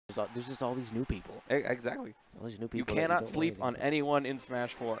There's just all these new people. Exactly. All these new people. You cannot sleep on anyone in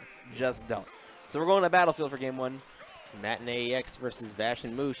Smash 4. Just don't. So we're going to Battlefield for game 1. Matt and AEX versus Vash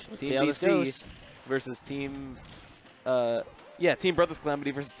and Moosh. Let's Team see how this BC goes. versus Team... Team Brothers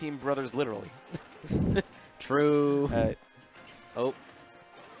Calamity versus Team Brothers literally. True. Oh.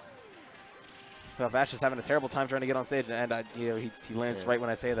 Well, Vash is having a terrible time trying to get on stage, and he lands right when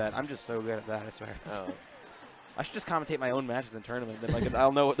I say that. I'm just so good at that, I swear. Oh. I should just commentate my own matches in tournament. Then like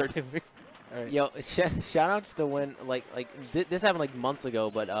I'll know what they're doing. All right. Yo, shout outs to when this happened like months ago,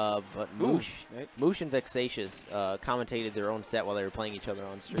 but Moosh and Vexatious commentated their own set while they were playing each other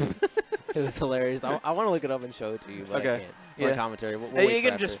on stream. It was hilarious. I want to look it up and show it to you, but I can't. Yeah. Commentary. We'll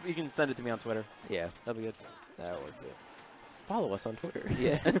you can send it to me on Twitter. Yeah, that'll be good. That'll work too. Follow us on Twitter.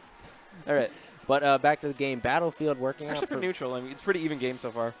 Yeah. All right. But back to the game. Battlefield working out. Actually, for neutral. I mean, it's pretty even game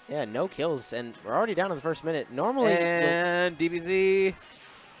so far. Yeah, no kills, and we're already down to the first minute. Normally, and DBZ.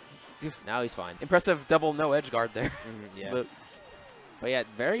 Now he's fine. Impressive double no edge guard there. Yeah. But yeah,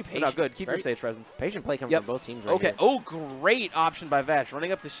 very patient. No, good. Keep your stage presence. Patient play coming from both teams right here. Oh, great option by Vash.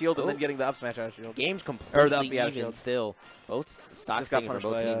 Running up to shield and then getting the up smash out of shield. Game's completely even still. Both stocks taken for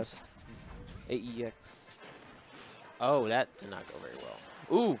both teams. AEX. Oh, that did not go very well.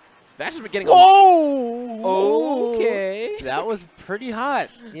 Ooh. Vash has been getting Whoa! Okay. That was pretty hot.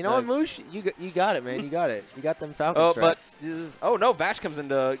 You know what, Moosh? You got it, man. You got it. You got them Falcon strats. Oh, no. Vash comes in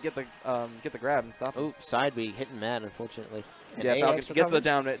to get the grab and stop him. Oh, side B hitting Matt, unfortunately. And yeah, Falcon gets the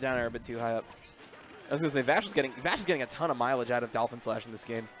down air a bit too high up. I was gonna say Vash is getting a ton of mileage out of Dolphin Slash in this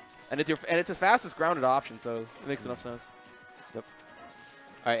game, and it's his fastest grounded option, so it makes enough sense. Yep.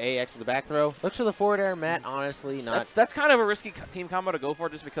 All right, AX to the back throw. Looks for the forward air. Matt, honestly, not. That's kind of a risky team combo to go for,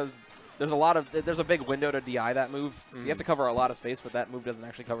 just because there's a big window to DI that move, so you have to cover a lot of space, but that move doesn't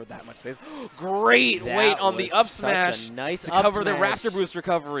actually cover that much space. Great weight on the up smash nice to cover the Raptor Boost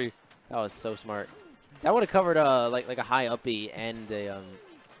recovery. That was so smart. That would have covered like a high up B and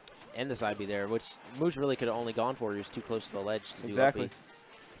the side B there, which Moosh really could have only gone for. He was too close to the ledge to do up B.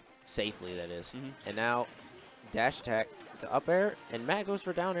 Safely, that is. And now dash attack to up air, and Matt goes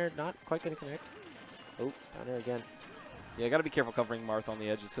for down air, not quite going to connect. Oh, down air again. Yeah, got to be careful covering Marth on the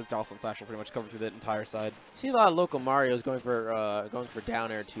edges because Dolphin Slash will pretty much cover through the entire side. See a lot of local Marios going for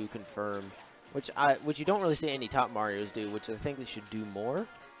down air to confirm, which you don't really see any top Marios do, which I think they should do more.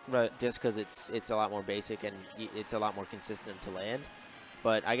 Right. Just because it's a lot more basic and it's a lot more consistent to land.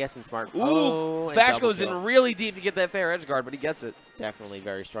 But I guess in smart. Ooh, Vash goes in really deep to get that fair edge guard, but he gets it. Definitely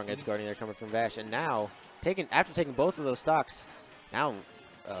very strong edge guarding there coming from Vash. And now, after taking both of those stocks, now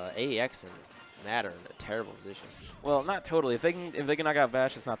AEX and Matt are in a terrible position. Well, not totally. If they can knock out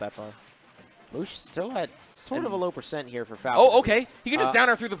Vash, it's not that far. Moosh still at sort of a low % here for Falcon. Oh, okay. He can just down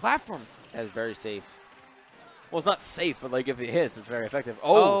her through the platform. That is very safe. Well, it's not safe, but like if it hits, it's very effective.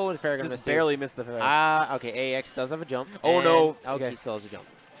 Oh, the fair just barely missed the fair. Okay. AX does have a jump. Oh no. Okay, he still has a jump.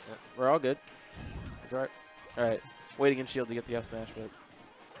 We're all good. It's all right. All right. Waiting in shield to get the up smash, but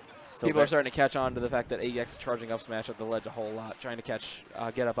still people are starting to catch on to the fact that AEX is charging up smash at the ledge a whole lot, trying to catch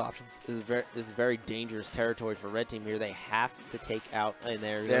get up options. This is very dangerous territory for red team here. They have to take out, and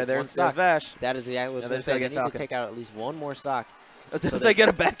there's Vash. That is the what they say. They need to take out at least one more stock. So they get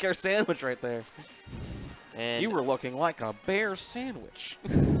a back air sandwich right there. And you were looking like a bear sandwich.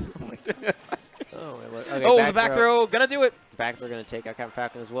 Okay, the back throw. Gonna do it. Back throw going to take out Captain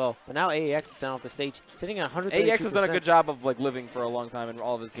Falcon as well. But now AEX is sent off the stage, sitting at 132%. AEX has done a good job of living for a long time in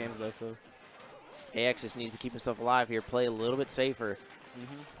all of his games, though. So AEX just needs to keep himself alive here, play a little bit safer.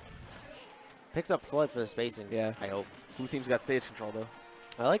 Picks up Flood for the spacing. Yeah, I hope. Blue team's got stage control, though.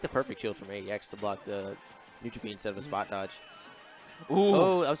 I like the perfect shield from AEX to block the neutral B instead of a spot dodge. Ooh.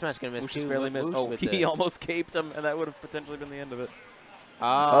 Oh, up smash going to miss. Moosh barely missed. Oh, he almost caped him, and that would have potentially been the end of it.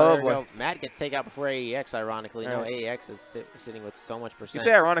 Oh, there we go. Matt gets taken out before AEX, ironically. No, AEX is sitting with so much %. You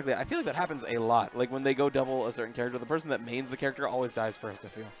say ironically, I feel like that happens a lot. Like when they go double a certain character, the person that mains the character always dies first, I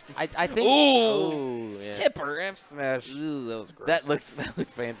feel. I think. Ooh, Zipper F smash. Ooh, that was gross. That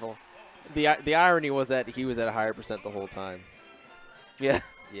looks painful. The irony was that he was at a higher % the whole time. Yeah.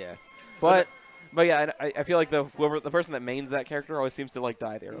 Yeah. But yeah, I feel like the person that mains that character always seems to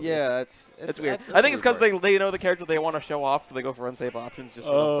die there. Yeah, it's weird. I think it's because they know the character they want to show off, so they go for unsafe options just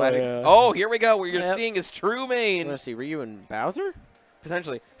for the fighting. Yeah. Oh, here we go. Where you're seeing his true main. You want to see Ryu and Bowser?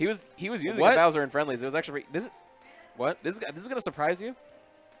 Potentially, he was using Bowser in friendlies. It was actually this is gonna surprise you.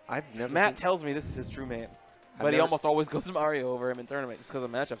 I've never. Matt tells me this is his true main, but he almost always goes Mario over him in tournament just because of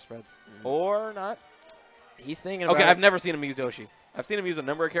matchup spreads, or not. He's thinking about. Okay, I've never seen him use Yoshi. I've seen him use a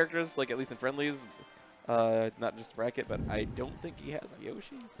number of characters, like at least in friendlies, not just bracket, but I don't think he has a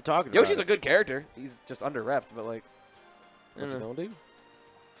Yoshi. Yoshi's a good character. He's just under repped, but like, what's he gonna do?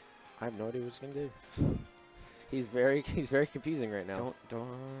 I have no idea what he's gonna do. He's very confusing right now. Don't.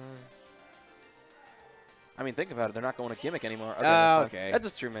 I mean, think about it. They're not going to gimmick anymore. Okay, Okay. That's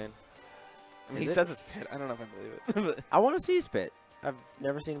just true, man. I mean, he says it's Pit. I don't know if I believe it. I want to see his Pit. I've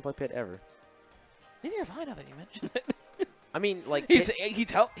never seen him play Pit ever. Maybe if I know that you mentioned it. I mean, like he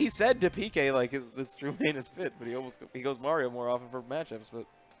said to PK like his true main is Pit, but he goes Mario more often for matchups. But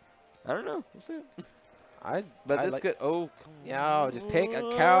I don't know. We'll see. But this could. Oh, yeah. Just pick a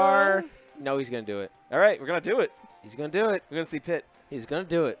car. No, he's gonna do it. All right, we're gonna do it. He's gonna do it. We're gonna see Pit. He's gonna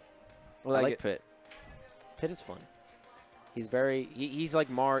do it. I like it. Pit. Pit is fun. He's very. He's like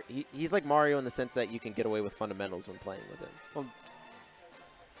He's like Mario in the sense that you can get away with fundamentals when playing with him. Well,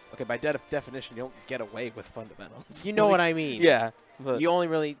 okay, by definition, you don't get away with fundamentals. You know what I mean? Yeah. But You only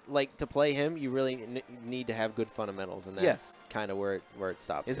really like to play him. You really need to have good fundamentals, and that's kind of where it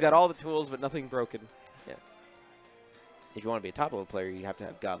stops. He's got all the tools, but nothing broken. Yeah. If you want to be a top level player, you have to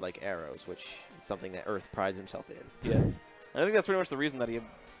have godlike arrows, which is something that Earth prides himself in. Yeah. I think that's pretty much the reason that he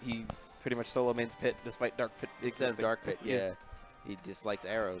pretty much solo mains Pit, despite Dark Pit existing. Instead of Dark Pit, yeah. He dislikes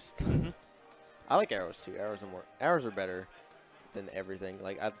arrows. I like arrows too. Arrows are better than everything.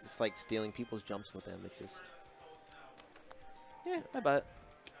 Like I just like stealing people's jumps with them. It's just. Yeah, I bet.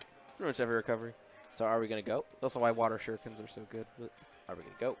 Pretty much every recovery. So are we gonna go? That's also why water shurikens are so good. But are we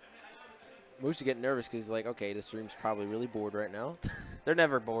gonna go? Moosh is getting nervous because he's like, okay, this stream's probably really bored right now. They're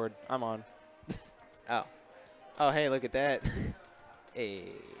never bored. I'm on. Oh. Oh, hey, look at that. Hey.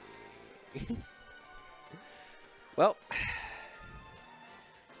 Well.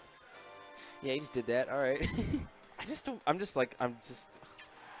 Yeah, he just did that. All right. I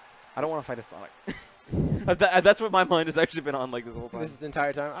don't want to fight a Sonic. That's what my mind has actually been on like this whole time. This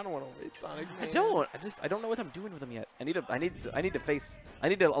entire time. I don't want to fight Sonic. Man. I don't know what I'm doing with him yet. I need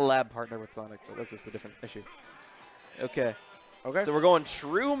a lab partner with Sonic, but that's just a different issue. Okay. Okay. So we're going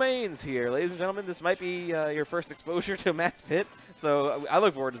true mains here, ladies and gentlemen. This might be your first exposure to Matt's Pit, so I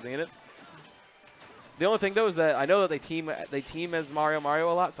look forward to seeing it. The only thing though is that I know that they team as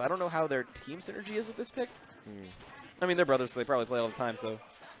Mario a lot, so I don't know how their team synergy is with this pick. I mean, they're brothers, so they probably play all the time, so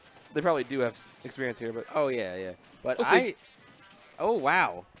they probably do have experience here. But oh yeah. But we'll oh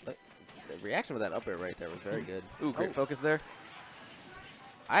wow, the reaction with that up air right there was very good. Ooh, great focus there.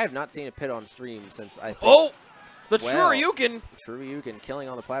 I have not seen a Pit on stream since I think. Oh, the Shoryuken. Shoryuken killing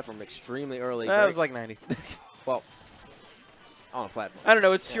on the platform extremely early. That was like 90. Well. On a platform. I don't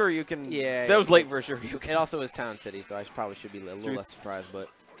know. It's Shoryuken. Yeah. That was late for a Shoryuken. It also is Town City, so I probably should be a little less surprised. But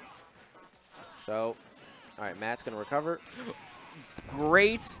so, all right, Matt's gonna recover.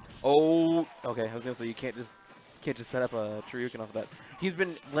 Great. Oh, okay. I was gonna say you can't just set up a Shoryuken off of that. He's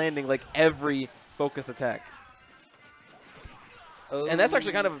been landing like every focus attack, and that's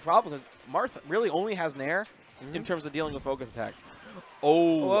actually kind of a problem because Marth really only has Nair in terms of dealing with focus attack.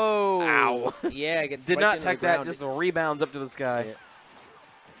 Oh! Whoa! Ow! Yeah, it gets did not tech that. Just rebounds up to the sky. Yeah.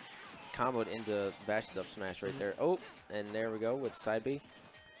 Comboed into Vash's up smash right there. Oh, and there we go with side B.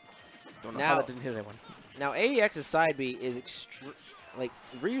 Don't know how that didn't hit anyone. Now AEX's side B is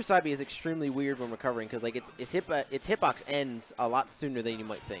Ryu's side B is extremely weird when recovering because like its hitbox ends a lot sooner than you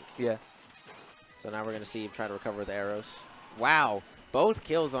might think. Yeah. So now we're gonna see him try to recover with arrows. Wow! Both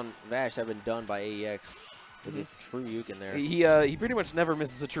kills on Vash have been done by AEX. With his true Yuken there. He pretty much never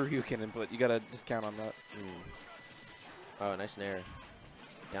misses a true Yuken input. You gotta just count on that. Oh, nice Nair.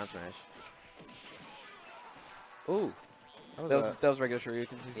 Down smash. Ooh. That was regular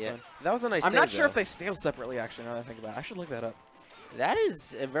Shoryuken. Yeah. That was a nice I'm save, not sure though. if they scale separately, actually, now that I think about it. I should look that up. That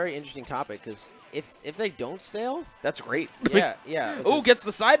is a very interesting topic, because if they don't stale... That's great. Yeah. Oh, gets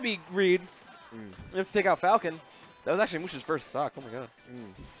the side B read. You have to take out Falcon. That was actually Moosh's first stock. Oh, my God.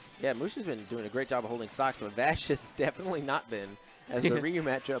 Yeah, Moosh has been doing a great job of holding stocks, but Vash has definitely not been, as the Ryu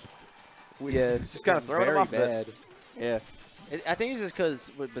matchup. It's just kind of throwing him off bad. Yeah. I think it's just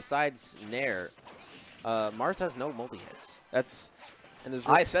because, besides Nair, Marth has no multi-hits.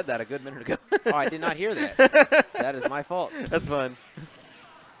 I said that a good minute ago. Oh, I did not hear that. That is my fault. That's fun.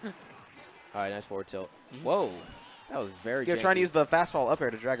 All right, nice forward tilt. Whoa. That was very You're trying to use the fast fall up air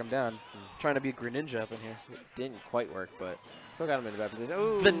to drag him down. Trying to be a Greninja up in here. Didn't quite work, but still got him in a bad position.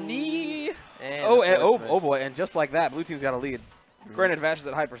 Ooh. The knee. And oh boy, and just like that, blue team's got a lead. Granted, Vash is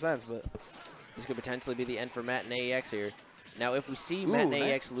at high percents, but this could potentially be the end for Matt and AEX here. Now, if we see Matt and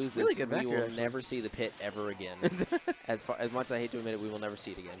AEX lose this, we will never see the Pit ever again. As much as I hate to admit it, we will never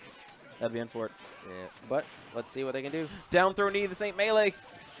see it again. That'd be in for it. Yeah, but let's see what they can do. Down throw knee, this ain't melee.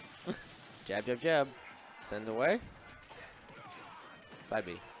 Jab, jab, jab. Send away. Side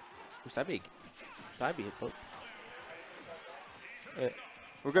B. Who's side B? Side B hit poke.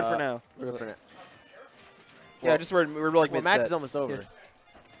 We're good for now. We're good for now. Yeah, just we're like match is almost over.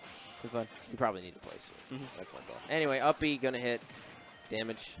 It's fine. You probably need to play soon. That's my thought. Anyway, up B, gonna hit.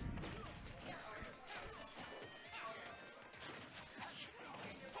 Damage.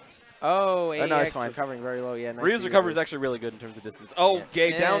 Oh, AEX no, it's fine. recovering very low. Yeah, nice Ryu's recovery is actually really good in terms of distance. Oh,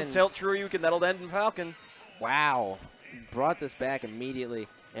 okay, down tilt Shoryuken. That'll end in Falcon. Wow. Brought this back immediately.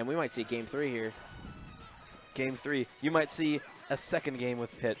 And we might see game 3 here. Game 3. You might see a second game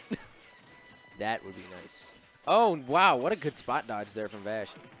with Pit. That would be nice. Oh, wow. What a good spot dodge there from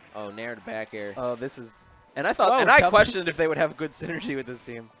Vash. Oh, nair to back air. Oh, this is... And I thought, I questioned if they would have good synergy with this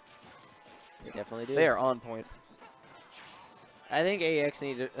team. They definitely do. They are on point. I think AEX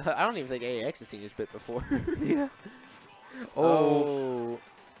needed... I don't even think AEX has seen this bit before. Yeah. Oh.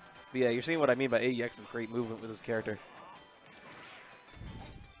 But yeah, you're seeing what I mean by AEX's great movement with his character.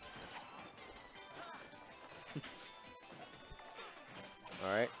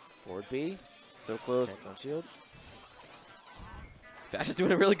 All right. Forward B. So close. On shield. Vash is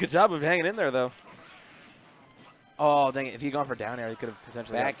doing a really good job of hanging in there, though. Oh, dang it. If he'd gone for down air, he could have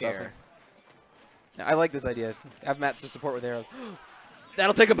potentially back air. Yeah, I like this idea. Have Matt to support with arrows.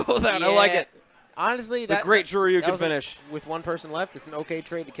 That'll take them both out. Yeah. I like it. Honestly, that great Shoryu can finish. With one person left, it's an okay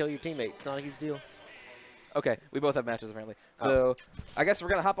trade to kill your teammate. It's not a huge deal. Okay, we both have matches, apparently. So I guess we're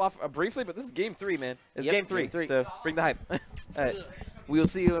going to hop off briefly, but this is game 3, man. It's game 3. So bring the hype. All right. We'll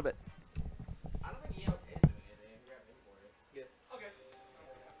see you in a bit.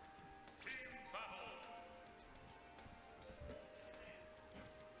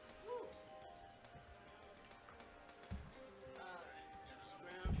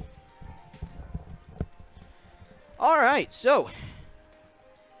 All right, so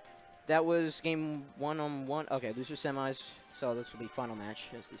that was game 1-on-1. Okay, loser semis. So this will be final match,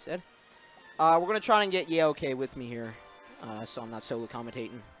 as they said. We're gonna try and get okay with me here, so I'm not solo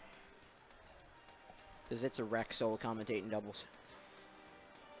commentating, because it's a wreck solo commentating doubles.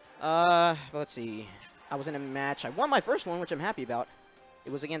 Let's see. I was in a match. I won my first one, which I'm happy about.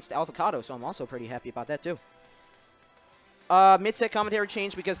 It was against Avocado, so I'm also pretty happy about that too. Mid-set commentary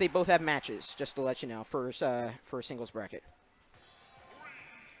changed because they both have matches, just to let you know, for a singles bracket.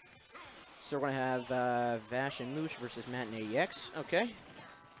 So we're going to have Vash and Moosh versus Matt and AEX. Okay.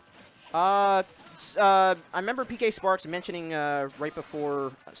 I remember PK Sparks mentioning right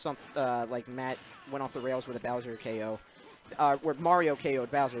before like Matt went off the rails with a Bowser KO, where Mario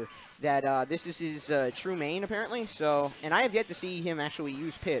KO'd Bowser, that this is his true main, apparently. So, and I have yet to see him actually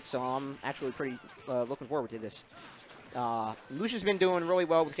use Pit, so I'm actually pretty looking forward to this. Moosh has been doing really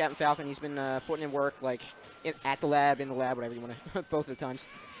well with Captain Falcon. He's been putting in work, like, at the lab, in the lab, whatever you want to, both of the times.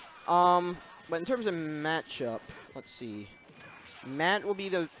 But in terms of matchup, let's see. Matt will be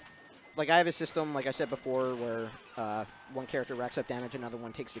the, like, I have a system, like I said before, where one character racks up damage, another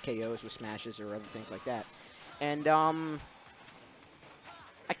one takes the KOs with smashes or other things like that. And, I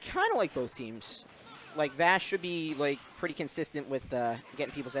kind of like both teams. Like, Vash should be, like, pretty consistent with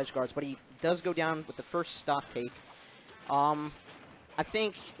getting people's edge guards, but he does go down with the first stock take. I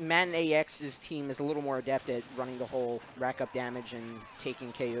think Matt and AX's team is a little more adept at running the whole rack up damage and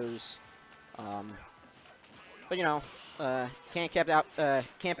taking KOs. But you know, you can't get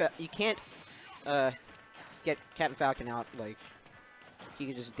Captain Falcon out. Like, he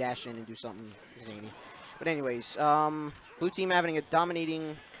could just dash in and do something zany. But anyways, blue team having a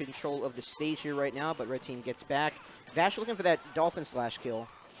dominating control of the stage here right now, but red team gets back. Vash looking for that Dolphin Slash kill.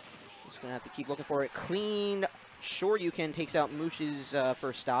 Just gonna have to keep looking for it. Clean Shoryuken takes out Moosh's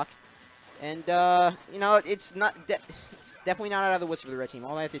first stock. And, you know, it's not definitely not out of the woods for the red team.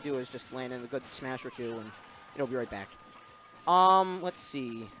 All I have to do is just land in a good smash or two, and it'll be right back. Let's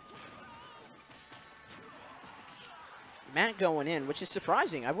see. Matt going in, which is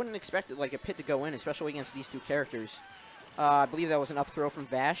surprising. I wouldn't expect it, like, a Pit to go in, especially against these two characters. I believe that was an up throw from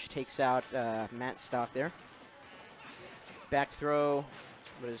Vash. Takes out Matt's stock there. Back throw.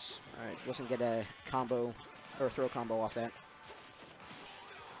 Alright, wasn't get a combo or throw combo off that.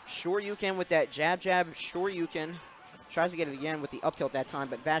 Shoryuken with that jab. Shoryuken tries to get it again with the up tilt that time,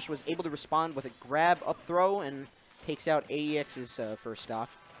 but Vash was able to respond with a grab up throw and takes out AEX's first stock.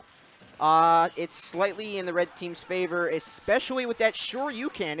 It's slightly in the red team's favor, especially with that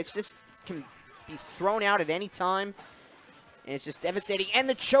Shoryuken. It's just can be thrown out at any time, and it's just devastating. And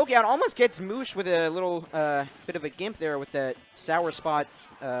the choke out almost gets Moosh with a little bit of a gimp there with that sour spot,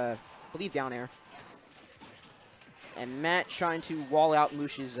 I believe down air. And Matt trying to wall out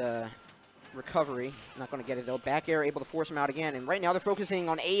Moosh's recovery. Not going to get it, though. Back air able to force him out again. And right now they're focusing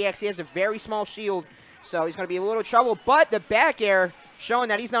on AEX. He has a very small shield, so he's going to be in a little trouble. But the back air showing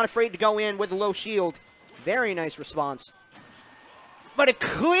that he's not afraid to go in with the low shield. Very nice response. But a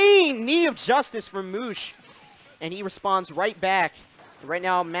clean knee of justice from Moosh. And he responds right back. Right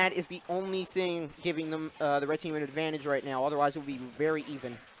now, Matt is the only thing giving them the red team an advantage right now. Otherwise, it would be very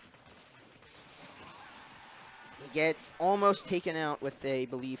even. He gets almost taken out with a, I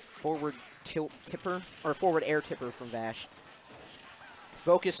believe, forward tilt tipper, or forward air tipper from Vash.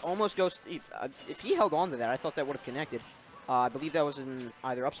 Focus almost goes, if he held on to that, I thought that would have connected. I believe that was in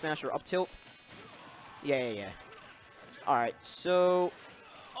either up smash or up tilt. Yeah. All right, so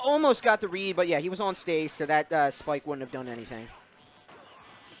almost got the read, but yeah, he was on stage, so that spike wouldn't have done anything.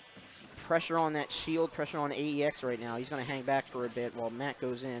 Pressure on that shield, pressure on AEX right now. He's going to hang back for a bit while Matt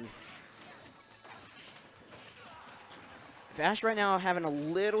goes in. Vash right now having a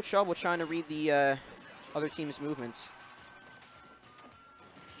little trouble trying to read the other team's movements.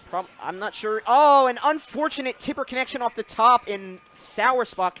 I'm not sure. Oh, an unfortunate tipper connection off the top and sour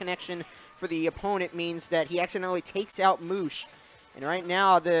spot connection for the opponent means that he accidentally takes out Moosh. And right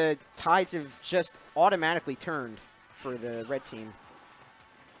now, the tides have just automatically turned for the red team.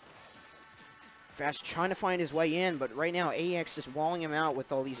 Vash trying to find his way in, but right now, AX just walling him out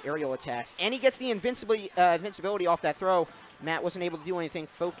with all these aerial attacks. And he gets the invincibility off that throw. Matt wasn't able to do anything.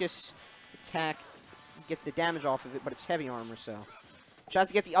 Focus, attack, gets the damage off of it, but it's heavy armor, so. Tries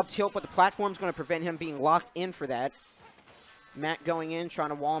to get the up tilt, but the platform's going to prevent him being locked in for that. Matt going in, trying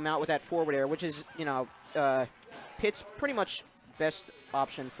to wall him out with that forward air, which is, you know, Pit's pretty much best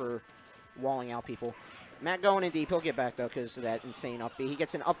option for walling out people. Matt going in deep. He'll get back, though, because of that insane up B. He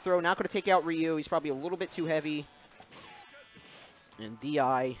gets an up throw. Not going to take out Ryu. He's probably a little bit too heavy. And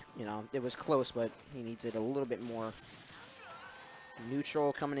DI, you know, it was close, but he needs it a little bit more.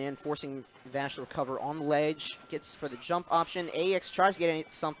 Neutral coming in, forcing Vash to recover on the ledge. Gets for the jump option. AX tries to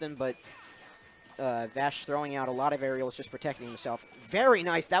get something, but Vash throwing out a lot of aerials, just protecting himself. Very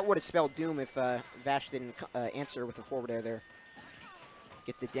nice. That would have spelled doom if Vash didn't answer with a forward air there.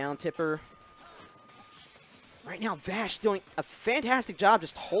 Gets the down tipper. Right now, Vash doing a fantastic job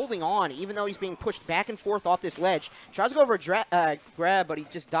just holding on, even though he's being pushed back and forth off this ledge. Tries to go over a grab, but he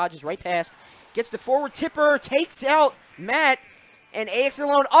just dodges right past. Gets the forward tipper, takes out Matt. And AX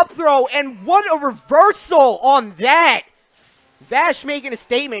alone up throw, and what a reversal on that! Vash making a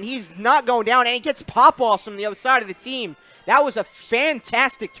statement. He's not going down, and he gets pop-offs from the other side of the team. That was a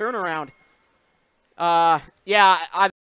fantastic turnaround. Yeah,